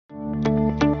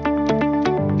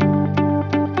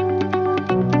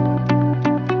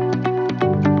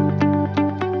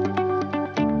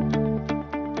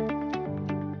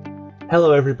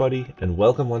Hello, everybody, and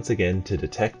welcome once again to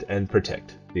Detect and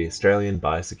Protect, the Australian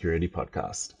Biosecurity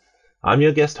podcast. I'm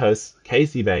your guest host,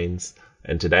 Casey Baines,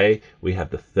 and today we have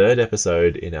the third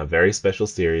episode in our very special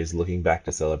series looking back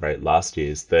to celebrate last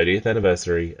year's 30th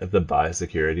anniversary of the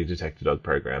Biosecurity Detector Dog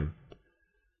program.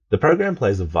 The program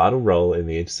plays a vital role in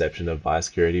the interception of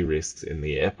biosecurity risks in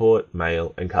the airport,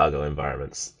 mail, and cargo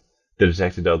environments. The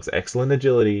Detector Dog's excellent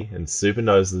agility and super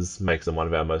noses makes them one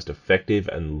of our most effective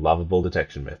and lovable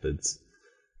detection methods.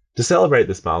 To celebrate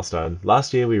this milestone,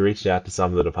 last year we reached out to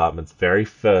some of the department's very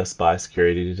first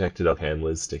biosecurity detector dog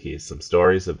handlers to hear some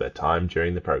stories of their time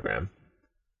during the program.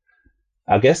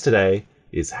 Our guest today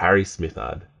is Harry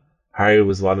Smithard. Harry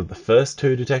was one of the first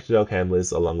two detector dog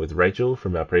handlers along with Rachel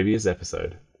from our previous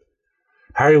episode.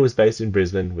 Harry was based in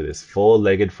Brisbane with his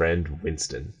four-legged friend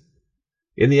Winston.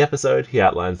 In the episode, he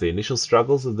outlines the initial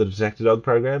struggles of the detector dog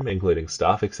program, including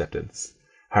staff acceptance.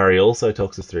 Harry also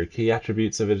talks us through key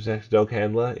attributes of a detector dog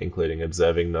handler, including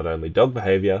observing not only dog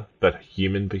behaviour, but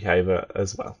human behaviour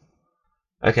as well.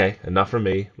 Okay, enough from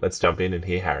me. Let's jump in and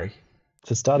hear Harry.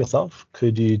 To start us off,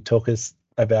 could you talk us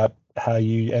about how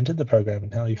you entered the program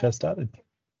and how you first started?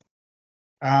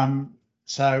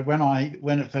 So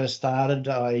when it first started,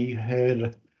 I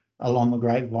heard along the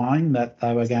grapevine that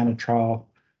they were going to trial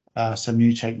some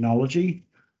new technology.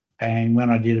 And when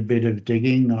I did a bit of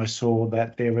digging, I saw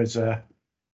that there was a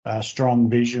strong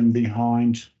vision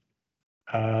behind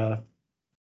the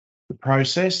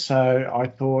process. So I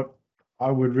thought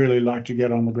I would really like to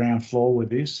get on the ground floor with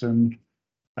this and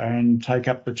take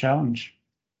up the challenge.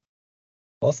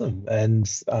 Awesome. And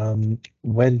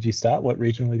where did you start? What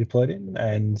region were you deployed in?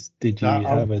 And did you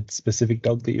have a specific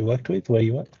dog that you worked with where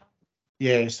you worked?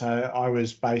 Yeah, so I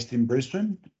was based in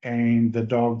Brisbane, and the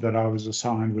dog that I was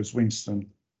assigned was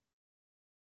Winston.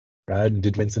 Right. And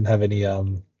did Winston have any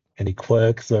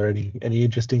quirks or any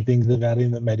interesting things about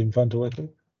him that made him fun to work with?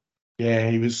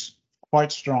 Yeah, he was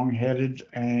quite strong-headed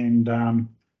and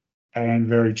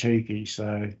very cheeky,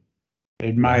 so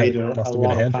it made a Must have been a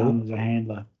lot of handful. fun as a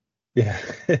handler. Yeah.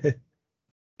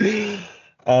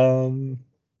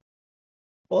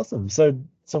 Awesome.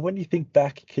 So when you think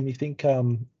back, can you think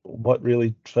what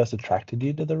really first attracted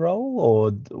you to the role,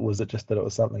 or was it just that it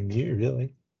was something new,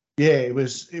 really? Yeah, it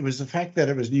was the fact that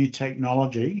it was new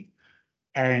technology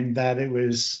and that it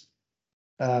was,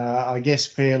 I guess,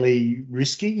 fairly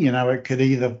risky. You know,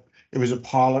 it was a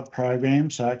pilot program,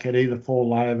 so it could either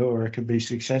fall over or it could be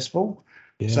successful.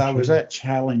 Yeah, So it was true. that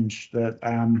challenge that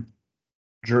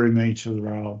drew me to the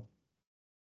role.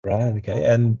 Right. Okay.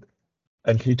 And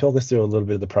can you talk us through a little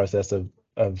bit of the process of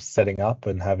setting up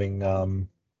and having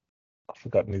I've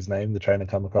forgotten his name, the trainer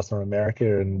come across from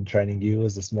America and training you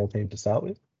as a small team to start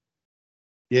with?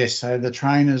 Yes, so the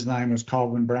trainer's name was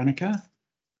Colvin Branniker,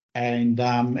 and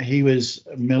he was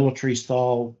a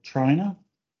military-style trainer.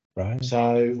 Right.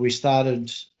 So we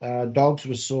started, dogs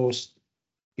were sourced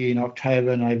in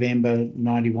October, November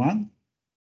 91,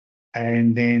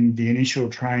 and then the initial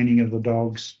training of the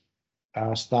dogs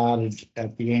started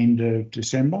at the end of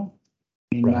December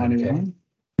in Right. 91.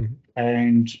 Okay.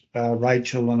 And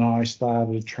Rachel and I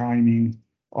started training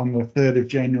on the 3rd of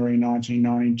January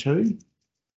 1992.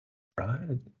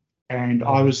 Right. And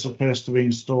I was the first to be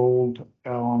installed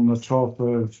on the 12th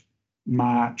of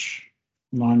March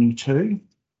 92.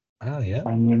 Oh, yeah.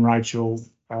 And then Rachel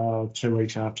 2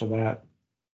 weeks after that.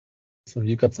 So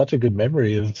you've got such a good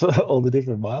memory of all the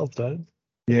different milestones.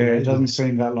 That's Yeah, it amazing. doesn't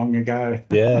seem that long ago.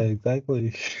 Yeah,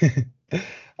 exactly.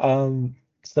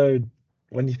 So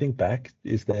when you think back,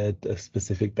 is there a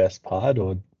specific best part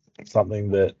or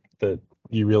something that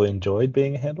you really enjoyed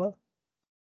being a handler?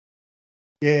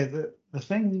 Yeah, the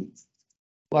thing,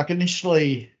 like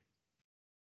initially,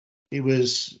 it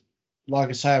was, like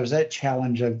I say, it was that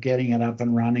challenge of getting it up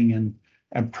and running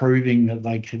and proving that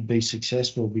they could be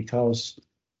successful because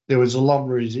there was a lot of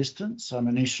resistance.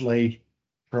 Initially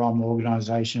from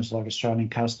organisations like Australian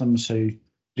Customs who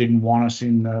didn't want us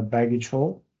in the baggage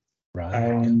hall. Right.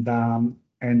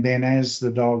 And then as the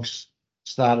dogs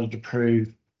started to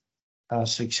prove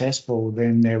successful,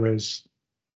 then there was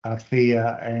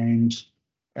fear and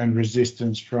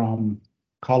resistance from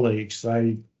colleagues.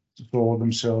 They saw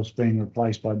themselves being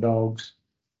replaced by dogs,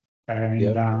 and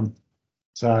Yep.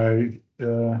 so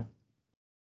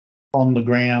on the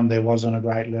ground there wasn't a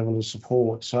great level of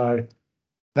support. So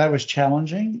that was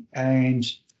challenging.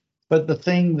 But the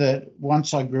thing that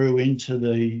once I grew into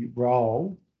the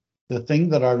role, the thing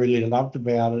that I really loved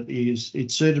about it is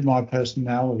it suited my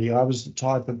personality. I was the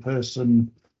type of person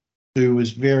who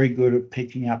was very good at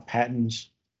picking up patterns,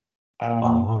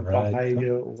 Right.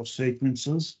 behavior or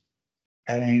sequences.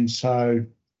 And so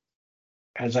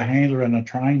as a handler and a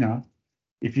trainer,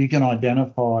 if you can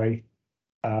identify,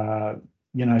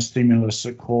 stimulus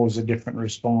that cause a different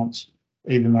response,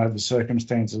 even though the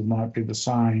circumstances might be the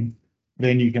same,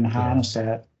 then you can harness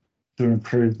that to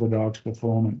improve the dog's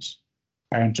performance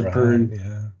and to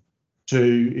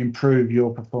improve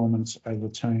your performance as a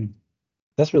team.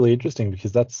 That's really interesting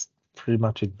because that's pretty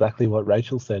much exactly what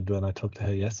Rachel said when I talked to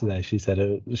her yesterday. She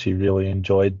said she really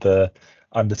enjoyed the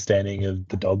understanding of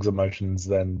the dog's emotions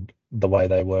and the way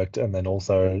they worked, and then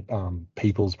also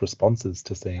people's responses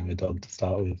to seeing a dog to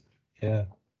start with. Yeah.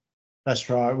 That's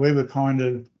right. We were kind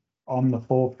of on the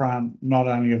forefront, not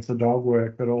only of the dog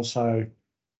work, but also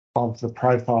of the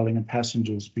profiling of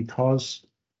passengers, because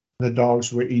the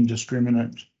dogs were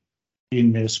indiscriminate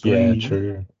in their screening. Yeah,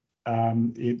 true.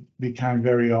 It became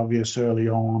very obvious early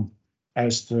on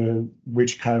as to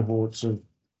which cohorts of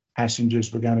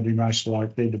passengers were going to be most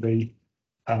likely to be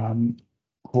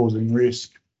causing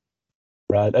risk.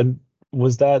 Right. And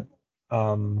was that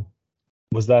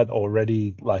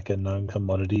already like a known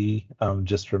commodity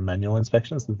just from manual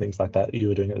inspections and things like that you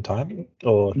were doing at the time,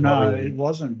 or not No, really? it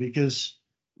wasn't, because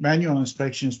manual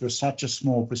inspections were such a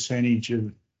small percentage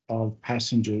of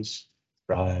passengers.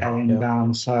 Right.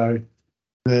 And so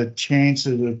the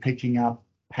chances of picking up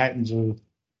patterns of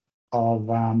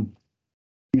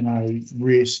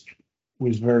risk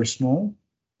was very small.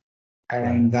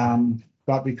 And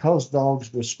but because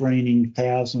dogs were screening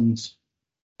thousands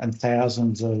and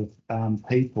thousands of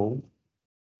people,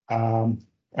 and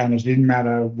it didn't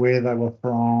matter where they were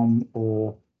from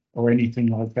or anything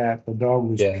like that, the dog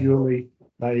was purely,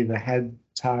 they either had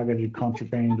targeted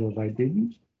contraband or they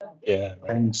didn't. Yeah.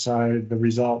 And so the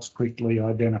results quickly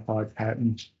identified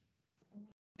patterns.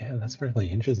 Yeah, that's really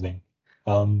interesting.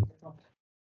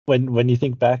 When you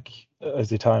think back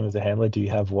as your time as a handler, do you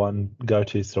have one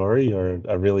go-to story or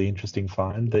a really interesting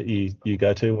find that you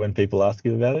go to when people ask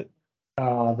you about it?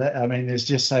 There's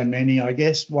just so many. I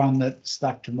guess one that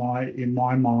stuck to in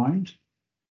my mind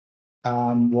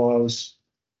was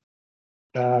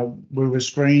we were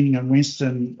screening and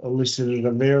Winston elicited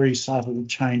a very subtle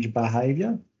change of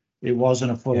behaviour. It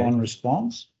wasn't a full-on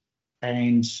response,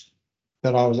 and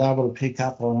that I was able to pick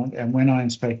up on it. And when I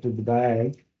inspected the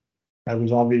bag, it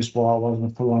was obvious why it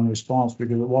wasn't a full-on response,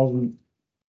 because it wasn't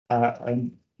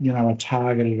a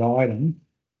targeted item.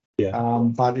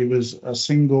 But it was a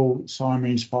single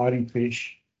Siamese fighting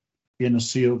fish in a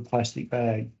sealed plastic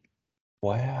bag.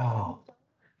 Wow.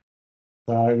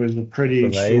 So it was a pretty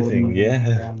Amazing.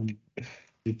 extraordinary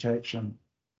detection.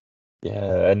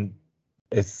 Yeah, and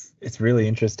it's really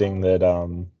interesting that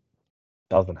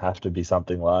doesn't have to be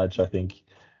something large. I think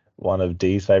one of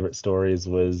Dee's favorite stories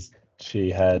was she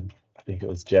had, I think it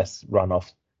was Jess, run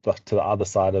off to the other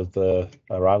side of the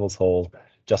arrivals hall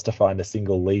just to find a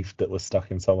single leaf that was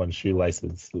stuck in someone's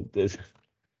shoelaces. It's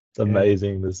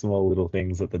amazing the small little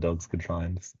things that the dogs could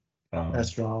find.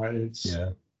 That's right.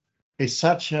 It's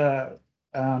such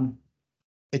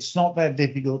it's not that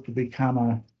difficult to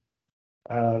become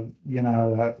a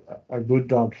good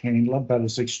dog handler, but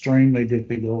it's extremely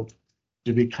difficult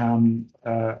to become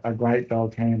a great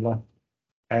dog handler.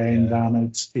 And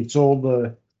it's all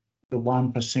the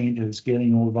 1%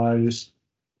 getting all those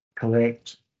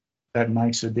correct that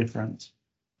makes a difference.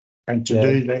 And to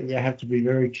do that, you have to be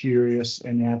very curious,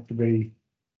 and you have to be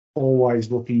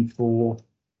always looking for,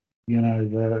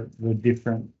 the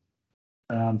different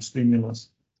stimulus.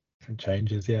 Different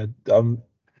changes, yeah.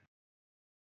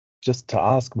 Just to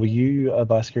ask, were you a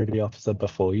biosecurity officer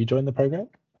before you joined the program?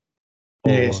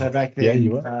 Yeah, so back then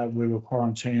you were? we were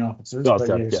quarantine officers, Oh, but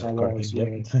sorry, yes, I was.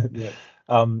 quarantine, Yeah.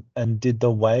 And did the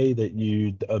way that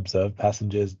you observe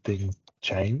passengers things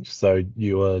change? So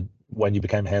when you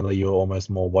became handler, you were almost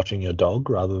more watching your dog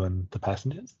rather than the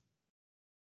passengers?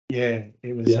 Yeah,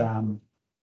 it was.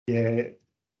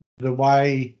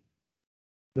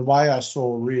 The way I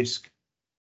saw risk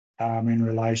in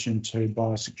relation to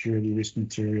biosecurity risk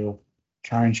material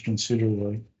changed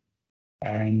considerably,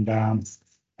 and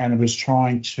it was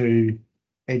trying to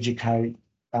educate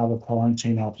other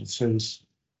quarantine officers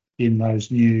in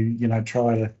those new,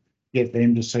 try to get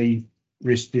them to see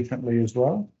risk differently as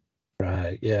well.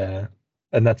 Right, yeah.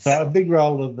 And that's So a big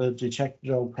role of the Detector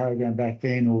dog program back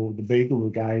then, or the Beagle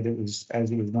Brigade, as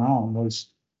it was known, was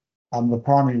the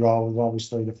primary role was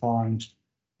obviously to find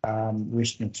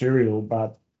risk material,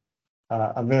 but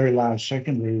a very large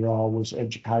secondary role was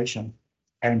education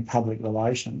and public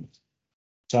relations.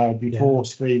 So before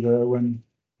Steve Irwin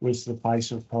was the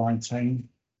face of quarantine,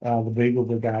 the Beagle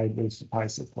Brigade was the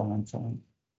face of quarantine.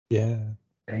 Yeah.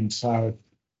 And so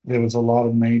there was a lot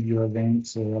of media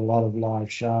events, there were a lot of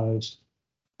live shows,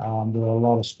 there were a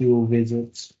lot of school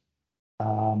visits,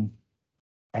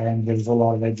 And there's a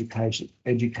lot of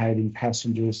educating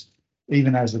passengers,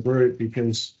 even as a group,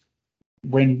 because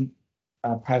when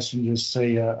passengers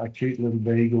see a cute little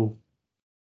beagle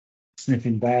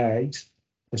sniffing bags,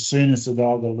 as soon as the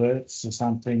dog alerts to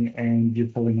something and you're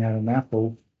pulling out an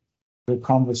apple, the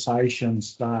conversation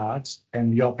starts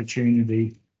and the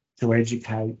opportunity to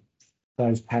educate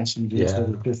those passengers that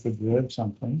have just observed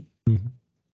something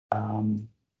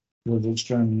was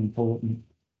extremely important.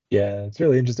 Yeah, it's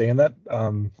really interesting. And that,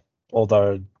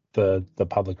 although the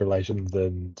public relations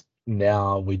and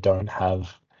now we don't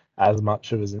have as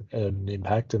much of an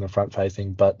impact in a front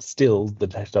facing, but still the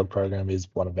Detector program is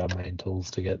one of our main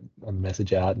tools to get a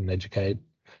message out and educate.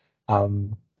 Do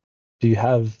you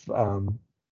have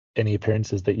any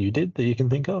appearances that you did that you can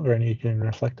think of or any you can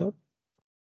reflect on?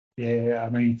 Yeah, I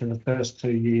mean, for the first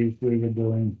 2 years, we were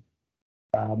doing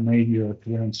media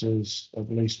appearances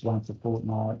at least once a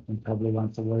fortnight and probably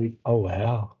once a week. Oh,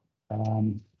 wow.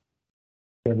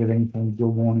 Everything from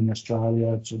Good Morning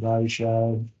Australia, Today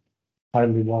Show,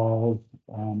 Totally Wild.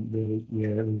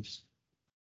 It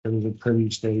was a pretty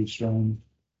steady stream.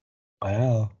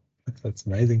 Wow, that's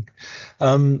amazing.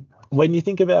 When you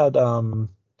think about,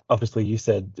 obviously you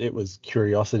said it was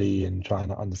curiosity and trying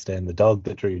to understand the dog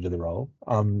that drew you to the role.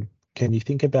 Can you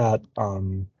think about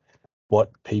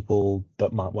what people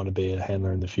that might want to be a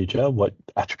handler in the future, what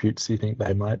attributes do you think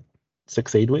they might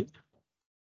succeed with?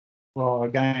 Well,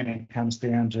 again, it comes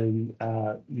down to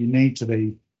you need to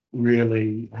be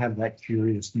really have that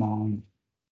curious mind,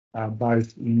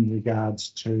 both in regards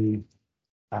to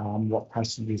what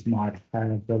passengers might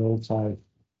have, but also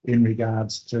in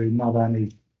regards to not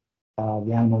only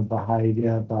the animal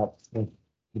behaviour, but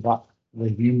the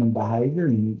human behaviour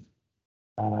in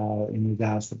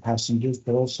regards to passengers,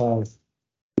 but also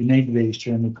you need to be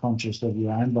extremely conscious of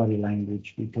your own body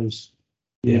language, because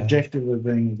the objective of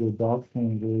being a good dog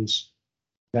handler is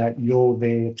that you're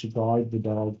there to guide the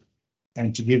dog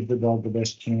and to give the dog the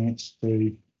best chance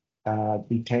to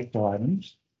detect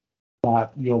items,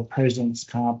 but your presence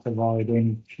can't provide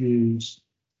any cues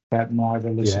that might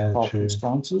elicit false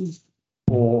responses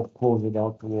or cause the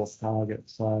dog to walk target.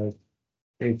 So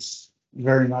it's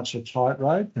very much a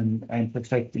tightrope, and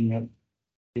protecting it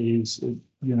is,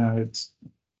 it's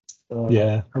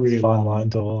it's fine line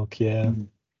to walk.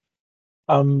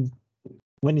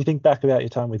 When you think back about your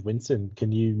time with Winston,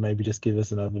 can you maybe just give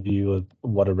us an overview of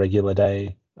what a regular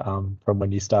day from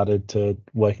when you started to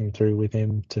working through with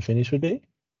him to finish would be?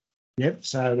 Yep.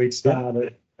 So we'd start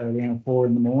at around 4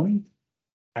 a.m,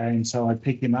 and so I'd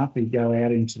pick him up. He'd go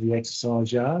out into the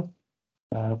exercise yard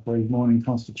for his morning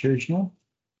constitutional,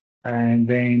 and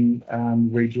then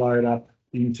we'd load up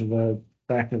into the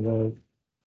back of the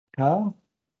car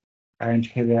and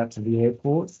head out to the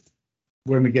airport.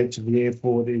 When we get to the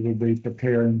airport, it will be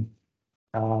preparing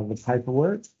the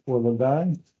paperwork for the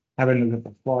day, having a look at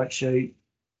the flight sheet,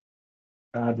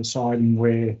 deciding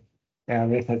where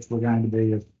our efforts were going to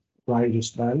be of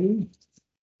greatest value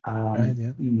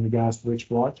in regards to which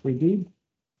flights we did,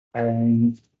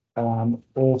 and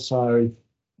also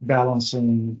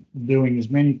balancing doing as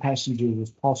many passengers as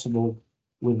possible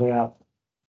without,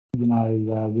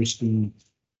 risking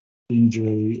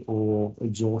injury or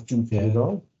exhaustion for the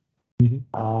dog.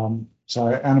 So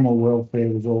animal welfare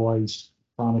was always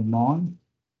front of mind,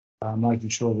 making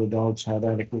sure the dogs had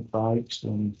adequate breaks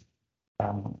and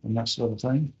that sort of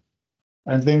thing.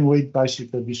 And then we'd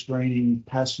basically be screening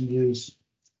passengers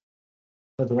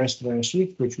for the rest of our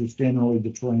shift, which was generally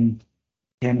between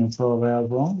 10 and 12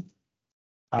 hours long.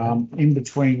 In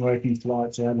between working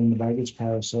flights out in the baggage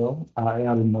carousel,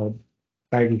 out in the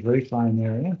baggage reclaim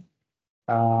area,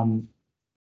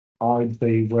 I'd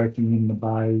be working in the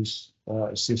bays,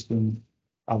 assisting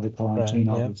other quarantine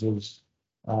officers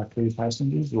clear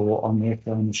passengers or on the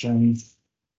echo machine.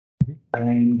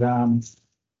 And then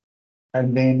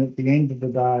at the end of the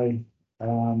day,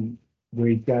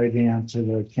 we'd go down to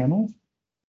the kennel,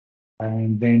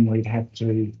 and then we'd have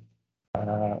to,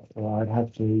 I'd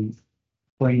have to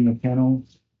clean the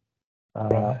kennels,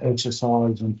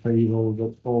 exercise and feed all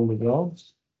the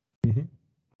dogs.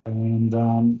 And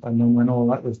then when all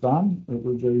that was done, it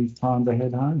would be time to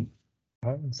head home.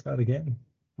 And start again.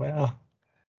 Wow.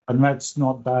 And that's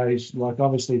not days, like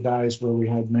obviously days where we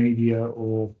had media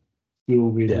or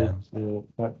school visits,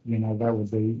 but that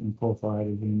would be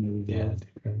incorporated in there as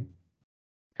well.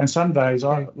 And some days,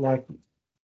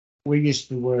 we used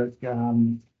to work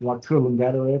like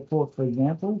Coolangatta Airport, for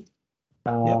example.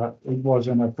 It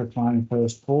wasn't a proclaimed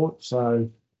first port, so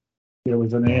there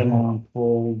was an airline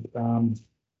called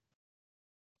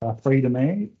Freedom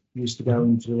Air, used to go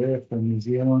into there from New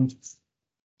Zealand,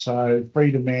 So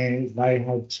Freedom Air, they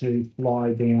had to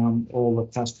fly down all the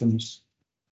customs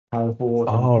cohort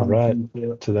and Oh, right.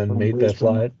 from To then from meet their Brisbane.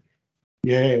 flight.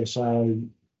 Yeah, so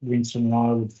Winston and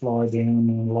I would fly down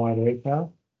in a light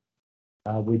aircraft.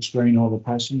 We'd screen all the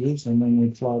passengers and then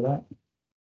we'd fly back.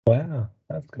 Wow,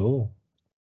 that's cool.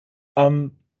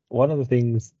 One of the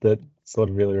things that sort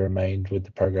of really remained with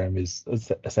the program is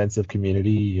a sense of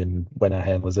community. And when our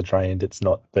handlers are trained, it's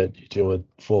not that you do a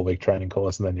 4-week training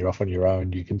course and then you're off on your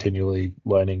own. You're continually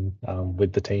learning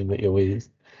with the team that you're with.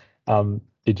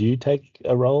 Did you take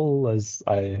a role as,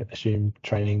 I assume,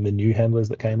 training the new handlers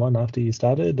that came on after you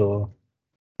started, or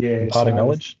Yeah, imparting so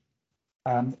knowledge?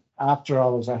 after I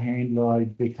was a handler, I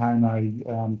became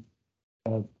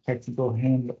a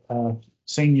technical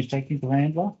senior technical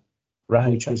handler,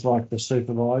 Right. which was like the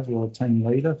supervisor or team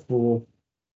leader for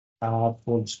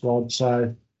the squad.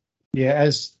 So yeah,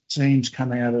 as teams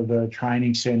come out of the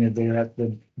training centre, they're at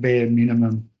the bare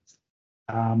minimum.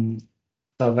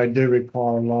 So they do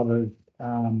require a lot of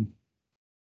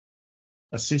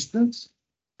assistance,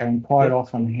 and quite Yep.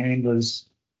 often handlers,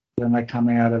 when they come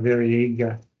out, are very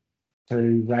eager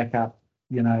to rack up,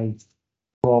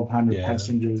 1,200 Yeah.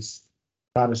 passengers.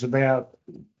 But it's about,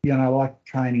 like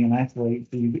training an athlete,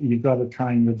 you've got to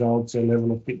train the dogs, their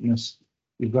level of fitness.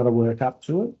 You've got to work up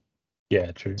to it.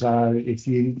 Yeah, true. So if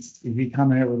you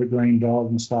come out with a green dog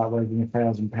and start working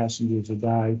 1,000 passengers a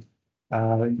day,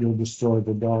 you'll destroy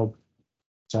the dog.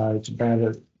 So it's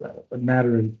about a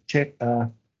matter of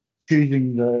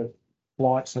choosing the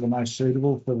flights that are most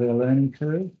suitable for their learning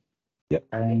curve. Yep.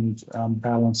 And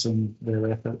balancing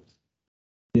their effort.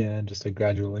 Yeah, just a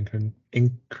gradual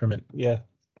increment. Yeah.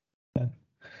 Yeah.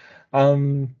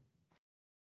 Um,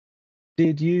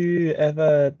 did you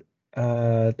ever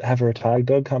have a retired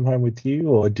dog come home with you,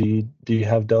 or do you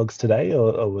have dogs today,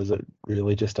 or was it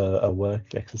really just a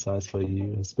work exercise for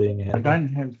you as being a I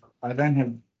handler? don't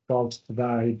have dogs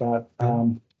today, but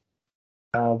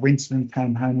Yeah. Winston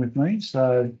came home with me.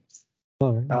 So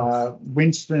Oh, very nice.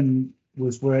 Winston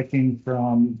was working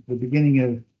from the beginning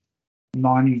of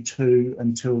 '92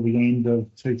 until the end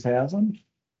of 2000,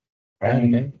 Right.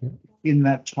 Okay. and in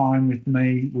that time with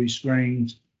me, we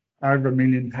screened over 1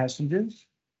 million passengers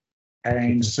Oh, and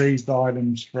goodness. seized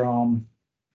items from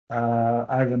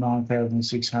over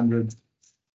 9,600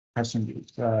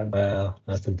 passengers. Wow,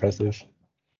 that's impressive.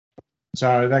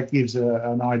 So that gives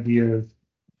an idea of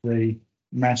the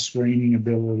mass screening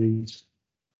abilities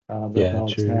that Yeah,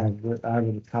 dogs true. have, that are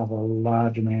able to cover a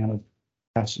large amount of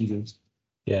passengers.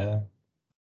 Yeah.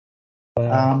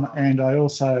 Wow. And I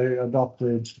also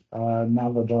adopted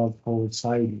another dog called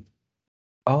Sadie.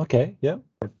 Oh, okay. Yeah.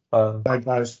 Uh, They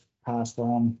both passed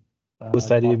on was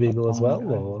Sadie a quite a beagle as time well,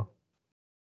 ago. or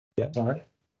yeah? Sorry.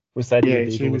 Was Sadie a Yeah,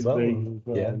 she beagle as was well, or beagle as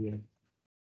well. yeah? Yeah.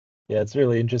 Yeah, it's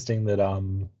really interesting that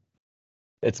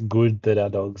it's good that our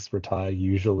dogs retire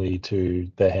usually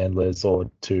to their handlers or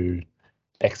to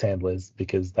ex-handlers,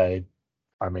 because I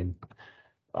mean,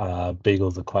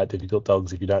 beagles are quite difficult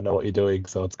dogs if you don't know what you're doing.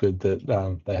 So it's good that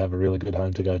they have a really good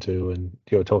home to go to. And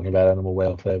you were talking about animal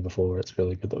welfare before. It's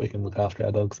really good that we can look after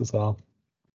our dogs as well.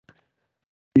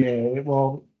 Yeah.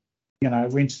 Well,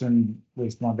 Winston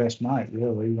was my best mate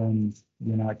really when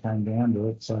it came down to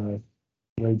it. So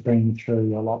we've been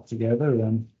through a lot together,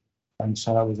 and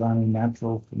so it was only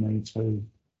natural for me to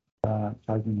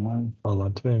take him home. Hold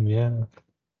on to him, yeah.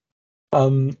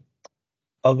 Um,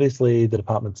 Obviously, the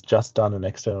department's just done an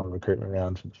external recruitment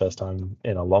round for the first time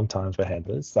in a long time for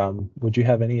handlers. Would you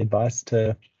have any advice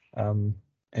to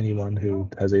anyone who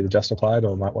has either just applied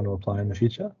or might want to apply in the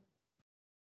future?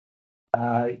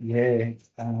 Yeah,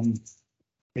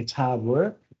 it's hard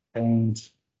work, and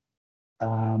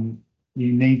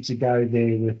you need to go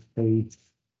there with the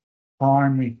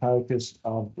primary focus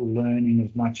of learning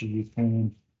as much as you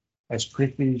can, as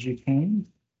quickly as you can,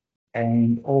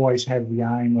 and always have the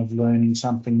aim of learning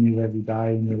something new every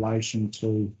day in relation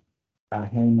to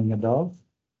handling a dog.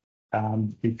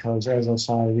 Because, as I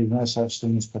say, there's no such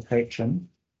thing as perfection.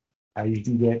 You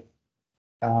can get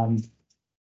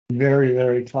very,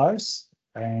 very close,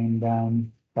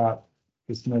 and but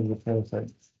it's never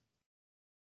perfect.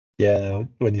 Yeah,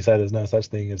 when you say there's no such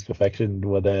thing as perfection,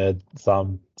 were there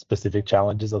some specific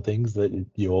challenges or things that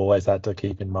you always had to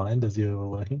keep in mind as you were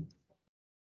working?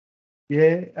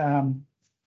 Yeah,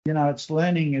 it's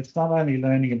learning. It's not only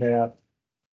learning about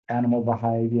animal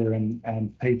behaviour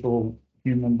and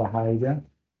human behaviour,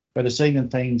 but it's even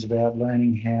things about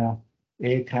learning how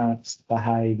air currents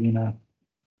behave in a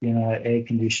air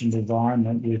conditioned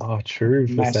environment with Oh, true,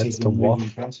 for sense massively to moving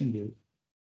waft. passengers,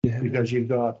 Yeah. because you've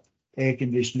got air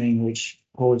conditioning which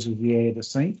causes the air to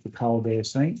sink, the cold air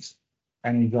sinks,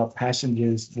 and you've got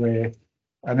passengers where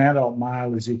an adult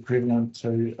male is equivalent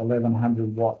to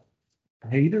 1100-watt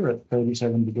heater at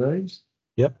 37 degrees.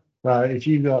 Yep. So if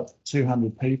you've got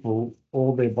 200 people,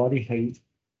 all their body heat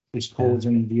is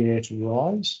causing the air to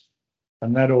rise,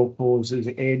 and that all causes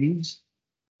eddies.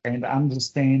 And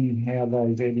understanding how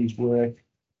those eddies work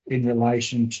in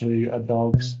relation to a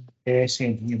dog's air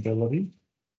sensing ability.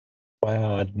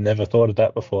 Wow, I'd never thought of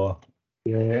that before.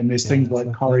 Yeah, and there's things like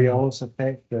Coriolis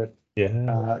effect that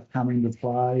come into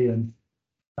play, and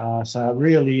so it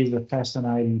really is a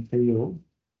fascinating field.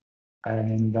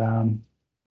 And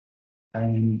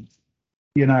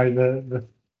you know,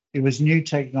 it was new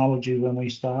technology when we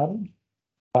started,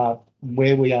 but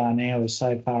where we are now is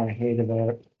so far ahead of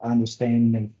our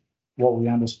understanding of what we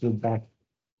understood back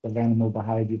of animal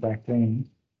behaviour back then.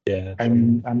 Yeah, and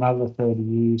in another 30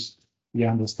 years, the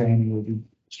understanding will be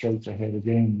streets ahead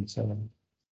again. So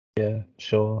yeah,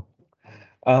 sure.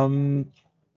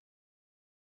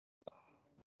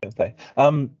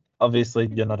 Obviously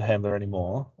you're not a handler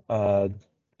anymore. Are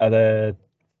there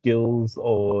skills,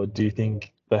 or do you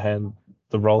think the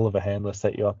role of a handler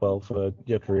set you up well for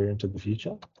your career into the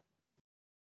future?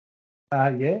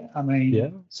 yeah, I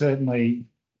mean, certainly,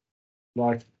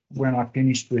 like when I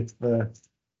finished with the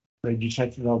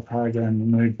Detector Dog program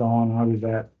and moved on, I was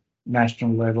at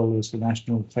national level as the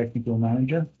national technical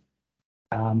manager.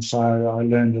 So I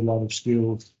learned a lot of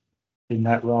skills in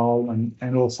that role,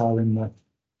 and also in the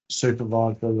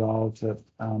supervisory roles that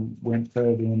went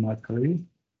further in my career.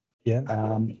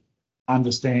 Yeah.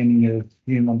 Understanding of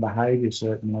human behaviour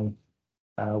certainly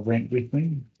went with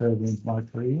me further into my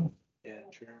career. Yeah,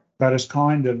 true. But it's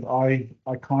kind of, I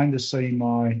kind of see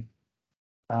my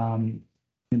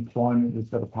employment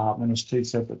with the department as two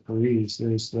separate careers.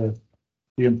 There's the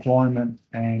employment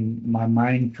and my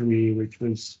main career, which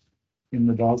was in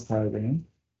the dog program.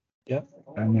 Yep.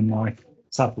 And then my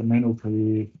supplemental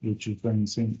career, which has been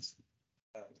since.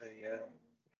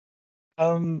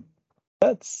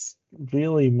 That's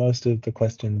really most of the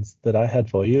questions that I had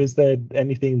for you. Is there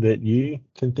anything that you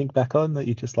can think back on that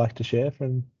you'd just like to share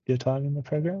from your time in the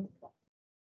program?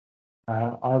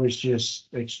 I was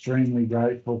just extremely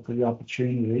grateful for the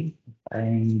opportunity,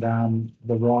 and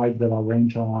the ride that I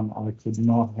went on, I could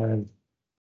not have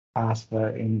asked for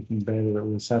anything better. It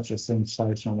was such a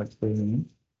sensational experience,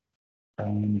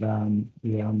 and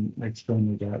yeah, I'm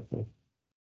extremely grateful.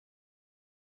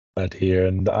 Glad to hear,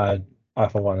 and I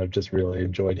for one have just really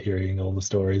enjoyed hearing all the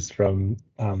stories from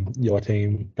your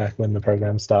team back when the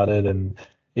program started, and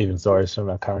even stories from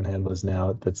our current handlers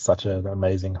now. It's such an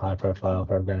amazing, high-profile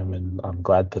program, and I'm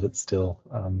glad that it's still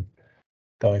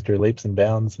going through leaps and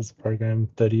bounds as a program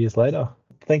 30 years later.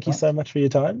 Thank you so much for your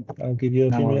time. I'll give you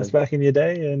a few minutes back in your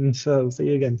day, and see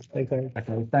you again. Okay,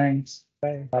 thanks.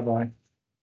 Bye. Bye-bye.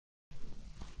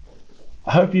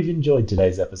 I hope you've enjoyed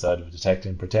today's episode of Detect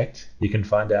and Protect. You can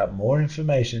find out more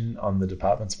information on the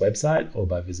department's website or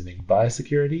by visiting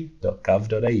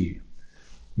biosecurity.gov.au.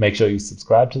 Make sure you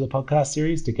subscribe to the podcast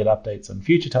series to get updates on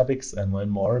future topics and learn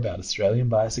more about Australian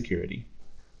biosecurity.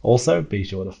 Also, be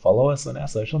sure to follow us on our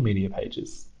social media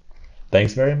pages.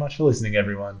 Thanks very much for listening,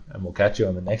 everyone, and we'll catch you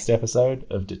on the next episode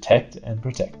of Detect and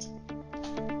Protect.